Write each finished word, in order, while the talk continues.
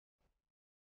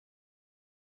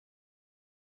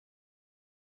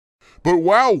But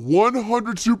wow,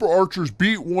 100 super archers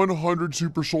beat 100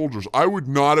 super soldiers. I would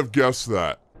not have guessed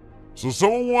that. So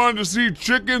someone wanted to see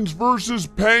chickens versus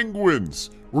penguins.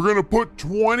 We're gonna put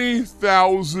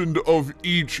 20,000 of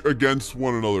each against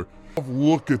one another.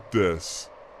 Look at this.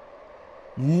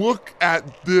 Look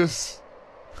at this.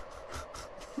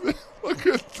 Look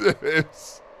at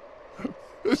this.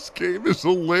 This game is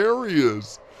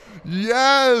hilarious.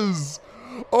 Yes.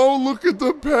 Oh, look at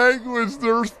the penguins.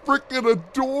 They're freaking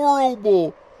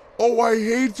adorable. Oh, I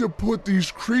hate to put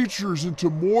these creatures into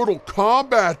Mortal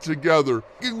Kombat together.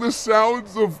 Making the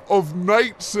sounds of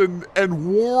knights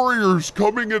and warriors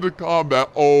coming into combat.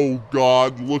 Oh,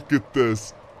 God, look at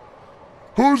this.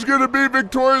 Who's going to be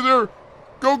Victoria there?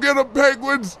 Go get them,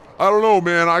 penguins. I don't know,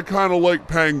 man. I kind of like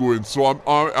penguins, so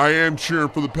I am cheering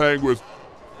for the penguins.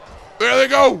 There they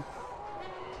go.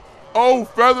 Oh,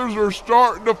 feathers are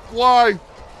starting to fly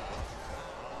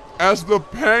as the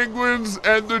penguins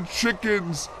and the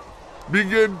chickens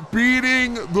begin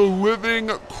beating the living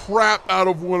crap out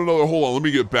of one another. Hold on, let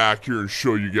me get back here and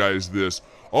show you guys this.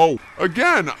 Oh,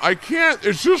 again, I can't,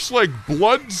 it's just like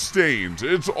blood stains.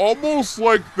 It's almost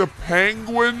like the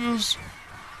penguins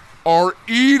are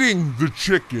eating the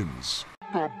chickens.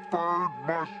 The bird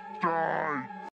must die.